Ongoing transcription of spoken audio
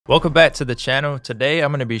Welcome back to the channel. Today I'm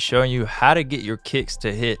going to be showing you how to get your kicks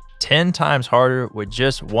to hit 10 times harder with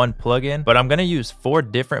just one plugin, but I'm going to use 4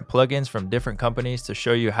 different plugins from different companies to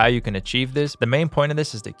show you how you can achieve this. The main point of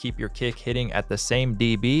this is to keep your kick hitting at the same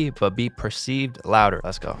dB but be perceived louder.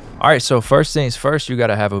 Let's go. All right, so first things first, you got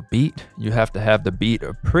to have a beat. You have to have the beat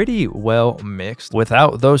pretty well mixed.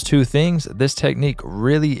 Without those two things, this technique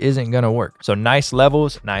really isn't going to work. So nice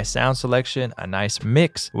levels, nice sound selection, a nice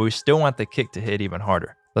mix. We still want the kick to hit even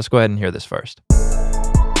harder. Let's go ahead and hear this first.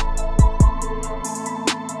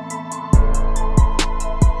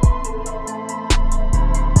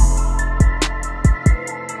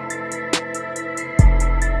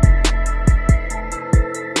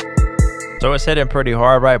 So it's hitting pretty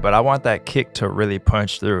hard, right? But I want that kick to really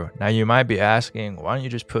punch through. Now you might be asking, why don't you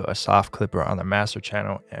just put a soft clipper on the master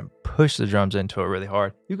channel and push the drums into it really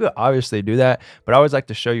hard? You could obviously do that, but I always like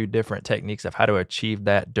to show you different techniques of how to achieve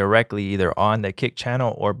that directly either on the kick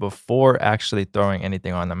channel or before actually throwing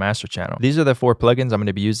anything on the master channel. These are the 4 plugins I'm going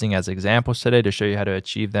to be using as examples today to show you how to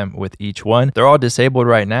achieve them with each one. They're all disabled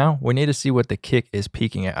right now. We need to see what the kick is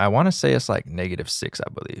peaking at. I want to say it's like -6, I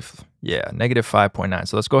believe. Yeah, -5.9.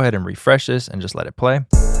 So let's go ahead and refresh this and just let it play.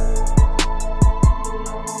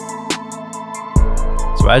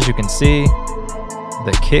 So as you can see,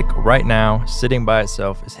 the kick right now sitting by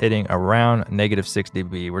itself is hitting around -6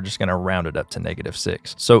 dB. We're just going to round it up to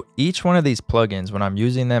 -6. So each one of these plugins, when I'm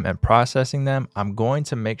using them and processing them, I'm going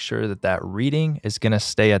to make sure that that reading is going to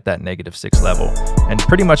stay at that -6 level. And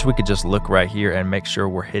pretty much we could just look right here and make sure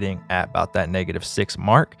we're hitting at about that -6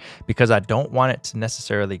 mark, because I don't want it to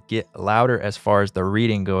necessarily get louder as far as the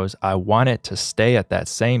reading goes. I want it to stay at that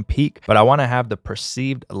same peak, but I want to have the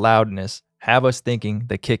perceived loudness have us thinking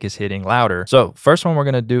the kick is hitting louder. So first one we're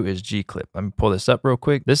going to do is G-Clip. Let me pull this up real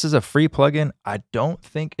quick. This is a free plugin. I don't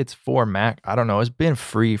think it's for Mac. I don't know. It's been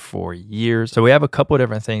free for years. So we have a couple of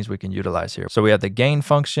different things we can utilize here. So we have the gain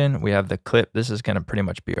function. We have the clip. This is going to pretty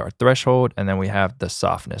much be our threshold. And then we have the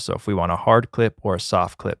softness. So if we want a hard clip or a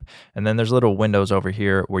soft clip. And then there's little windows over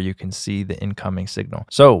here where you can see the incoming signal.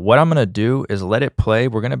 So what I'm going to do is let it play.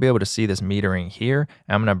 We're going to be able to see this metering here.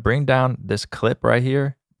 And I'm going to bring down this clip right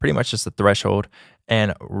here, pretty much just the threshold,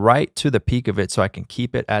 and right to the peak of it so I can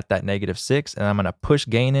keep it at that -6, and I'm going to push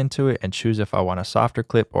gain into it and choose if I want a softer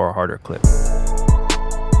clip or a harder clip.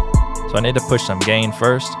 So I need to push some gain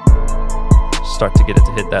first, start to get it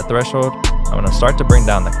to hit that threshold. I'm going to start to bring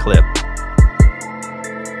down the clip.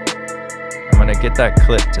 I'm going to get that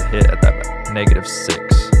clip to hit at that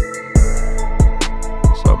 -6.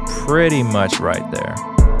 So pretty much right there.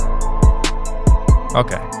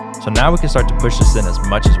 Okay. So now we can start to push this in as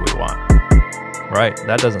much as we want, right?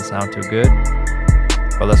 That doesn't sound too good,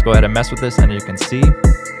 but let's go ahead and mess with this, and you can see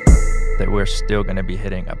that we're still gonna be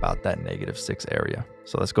hitting about that -6 area.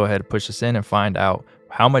 So let's go ahead and push this in and find out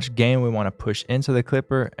how much gain we wanna push into the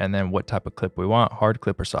clipper, and then what type of clip we want, hard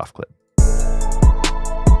clip or soft clip.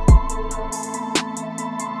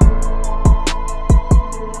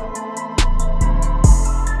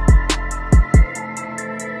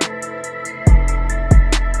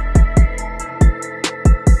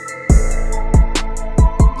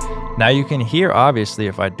 Now you can hear, obviously,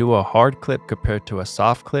 if I do a hard clip compared to a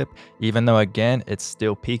soft clip, even though again, it's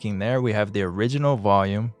still peaking there, we have the original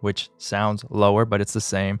volume, which sounds lower, but it's the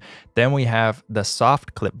same. Then we have the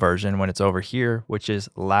soft clip version when it's over here, which is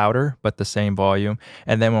louder, but the same volume.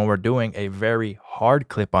 And then when we're doing a very hard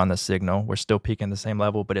clip on the signal, we're still peaking the same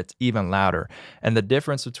level, but it's even louder. And the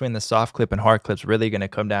difference between the soft clip and hard clip is really going to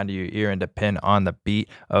come down to your ear and depend on the beat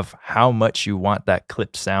of how much you want that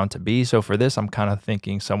clip sound to be. So for this, I'm kind of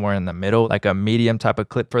thinking somewhere in the middle, like a medium type of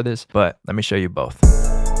clip for this, but let me show you both.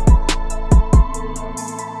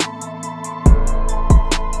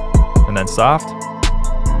 And then soft.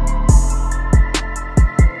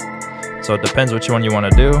 So it depends which one you want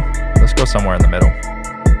to do. Let's go somewhere in the middle.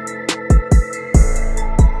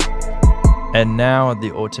 And now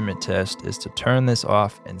the ultimate test is to turn this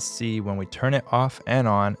off and see when we turn it off and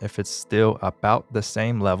on if it's still about the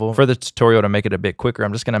same level. For the tutorial, to make it a bit quicker,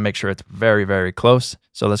 I'm just going to make sure it's very, very close.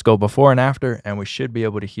 So let's go before and after, and we should be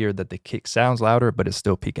able to hear that the kick sounds louder, but it's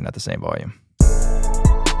still peaking at the same volume.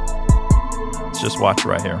 Let's just watch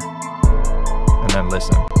right here and then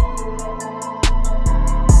listen.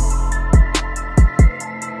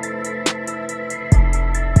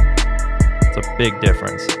 It's a big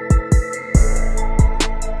difference.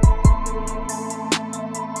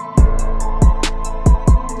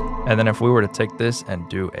 And then if we were to take this and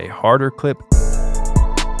do a harder clip,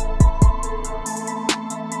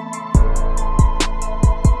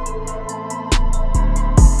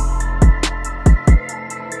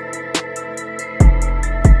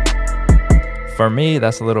 For me,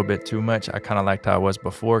 that's a little bit too much. I kind of liked how it was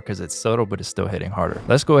before because it's subtle, but it's still hitting harder.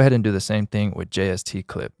 Let's go ahead and do the same thing with JST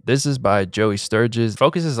Clip. This is by Joey Sturgis.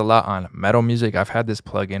 Focuses a lot on metal music. I've had this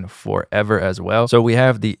plugin forever as well. So we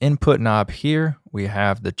have the input knob here. We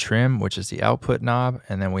have the trim, which is the output knob.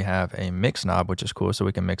 And then we have a mix knob, which is cool. So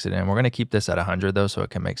we can mix it in. We're going to keep this at 100 though, so it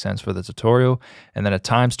can make sense for the tutorial. And then a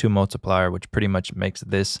 ×2 multiplier, which pretty much makes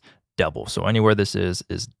this double. So anywhere this is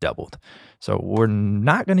doubled. So we're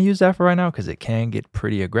not going to use that for right now because it can get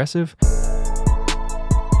pretty aggressive. So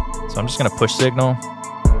I'm just going to push signal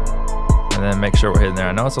and then make sure we're hitting there.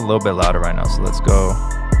 I know it's a little bit louder right now, so let's go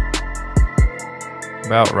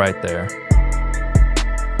about right there.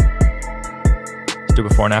 Let's do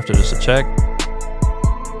before and after just to check.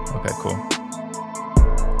 Okay, cool.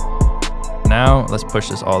 Now let's push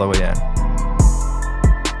this all the way in.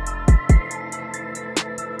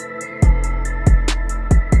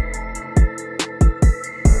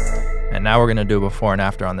 And now we're going to do before and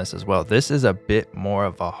after on this as well. This is a bit more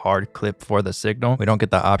of a hard clip for the signal. We don't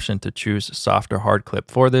get the option to choose soft or hard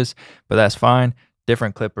clip for this, but that's fine.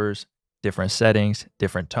 Different clippers, different settings,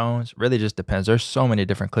 different tones. Really just depends. There's so many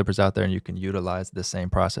different clippers out there and you can utilize the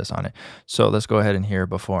same process on it. So let's go ahead and hear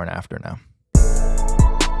before and after now.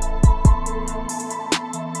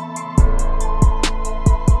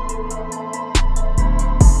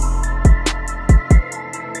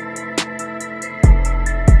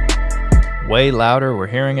 Way louder, we're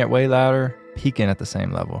hearing it way louder, peaking at the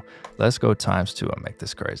same level. Let's go ×2 and make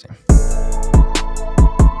this crazy.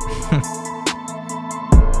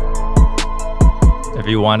 If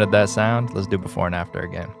you wanted that sound, let's do before and after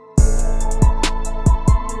again.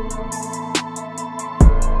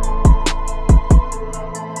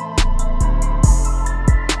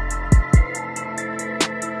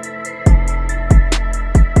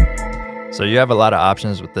 So you have a lot of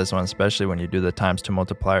options with this one, especially when you do the ×2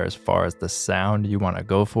 multiplier as far as the sound you want to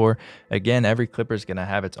go for. Again, every clipper is going to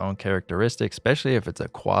have its own characteristics, especially if it's a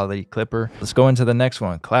quality clipper. Let's go into the next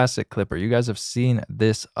one, classic clipper. You guys have seen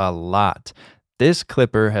this a lot. This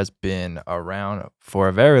clipper has been around for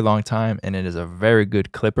a very long time and it is a very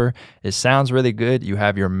good clipper. It sounds really good. You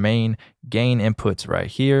have your main gain inputs right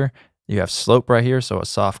here. You have slope right here, so a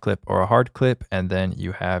soft clip or a hard clip, and then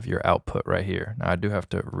you have your output right here. Now I do have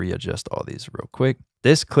to readjust all these real quick.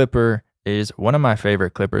 This clipper is one of my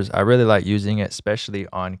favorite clippers. I really like using it, especially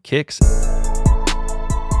on kicks.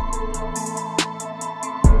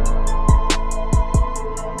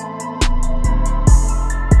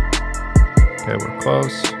 Okay, we're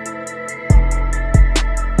close.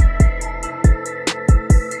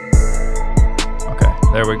 Okay,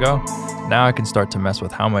 there we go. Now I can start to mess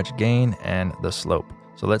with how much gain and the slope.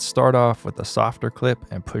 So let's start off with a softer clip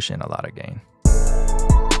and push in a lot of gain.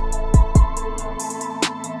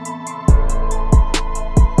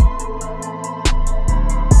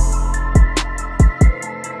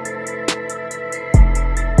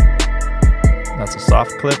 That's a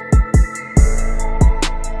soft clip.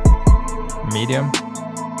 Medium.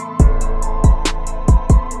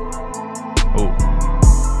 Oh.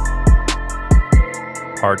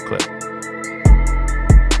 Hard clip.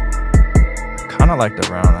 Kind of liked it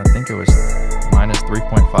around, I think it was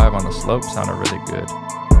 -3.5 on the slope. Sounded really good.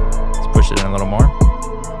 Let's push it in a little more.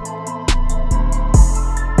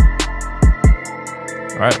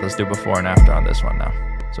 All right, let's do before and after on this one now.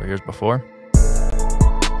 So here's before.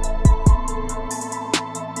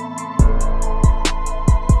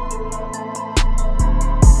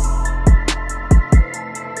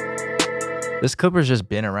 This clipper's just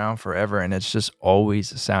been around forever and it's just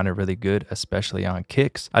always sounded really good, especially on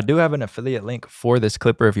kicks. I do have an affiliate link for this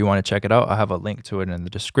clipper if you want to check it out. I'll have a link to it in the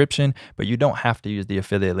description, but you don't have to use the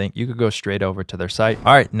affiliate link. You could go straight over to their site.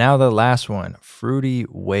 All right, now the last one, Fruity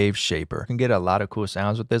Wave Shaper. You can get a lot of cool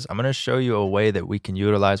sounds with this. I'm going to show you a way that we can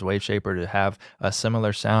utilize Wave Shaper to have a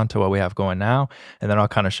similar sound to what we have going now. And then I'll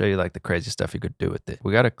kind of show you like the crazy stuff you could do with it.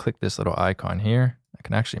 We got to click this little icon here. I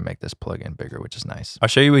can actually make this plugin bigger, which is nice. I'll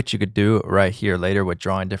show you what you could do right here later with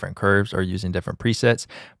drawing different curves or using different presets.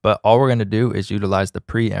 But all we're going to do is utilize the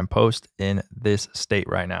pre and post in this state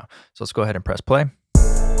right now. So let's go ahead and press play.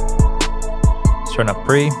 Let's turn up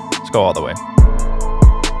pre. Let's go all the way.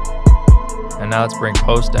 And now let's bring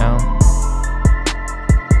post down.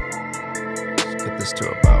 Let's get this to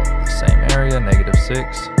about the same area,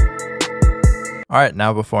 -6. All right,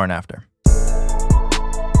 now before and after.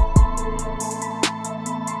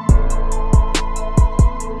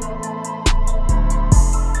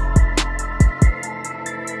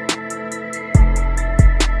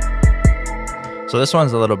 So this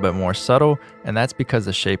one's a little bit more subtle, and that's because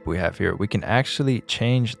the shape we have here. We can actually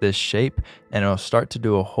change this shape and it'll start to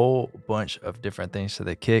do a whole bunch of different things to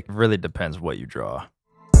the kick. It really depends what you draw.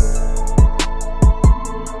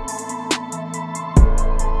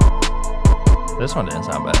 This one didn't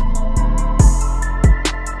sound bad.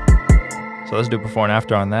 So let's do before and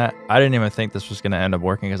after on that. I didn't even think this was gonna end up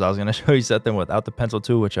working because I was gonna show you something without the pencil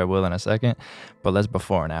tool, which I will in a second. But let's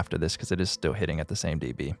before and after this because it is still hitting at the same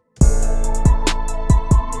dB.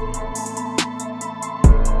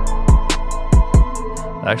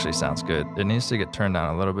 That actually sounds good. It needs to get turned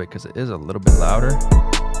down a little bit because it is a little bit louder.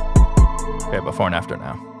 Okay, before and after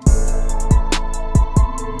now.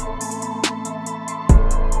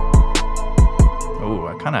 Ooh,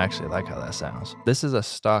 I kind of actually like how that sounds. This is a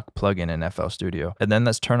stock plugin in FL Studio. And then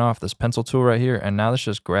let's turn off this pencil tool right here. And now let's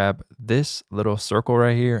just grab this little circle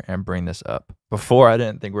right here and bring this up. Before, I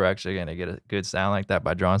didn't think we we're actually going to get a good sound like that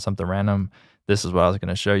by drawing something random. This is what I was going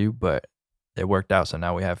to show you, but it worked out. So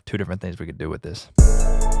now we have two different things we could do with this.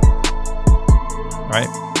 All right.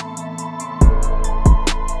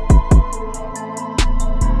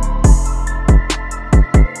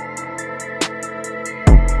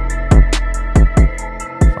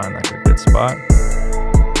 Find like a good spot.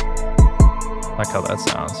 Like how that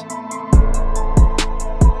sounds.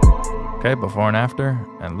 Okay, before and after,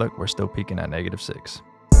 and look, we're still peaking at -6.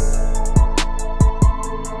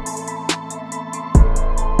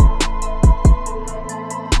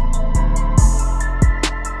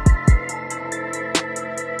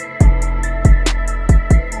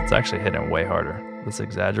 It's actually hitting way harder. Let's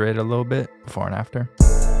exaggerate it a little bit, before and after.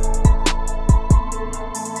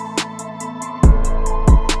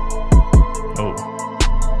 Oh.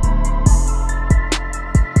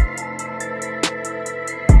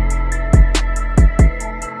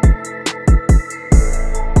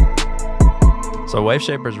 So Wave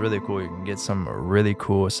Shaper is really cool. You can get some really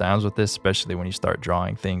cool sounds with this, especially when you start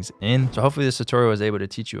drawing things in. So hopefully this tutorial was able to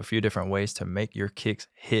teach you a few different ways to make your kicks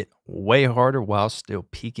hit way harder while still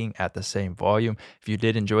peaking at the same volume. If you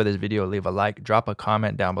did enjoy this video, leave a like, drop a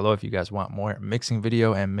comment down below if you guys want more mixing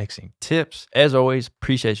video and mixing tips. As always,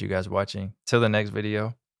 appreciate you guys watching. Till the next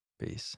video, peace.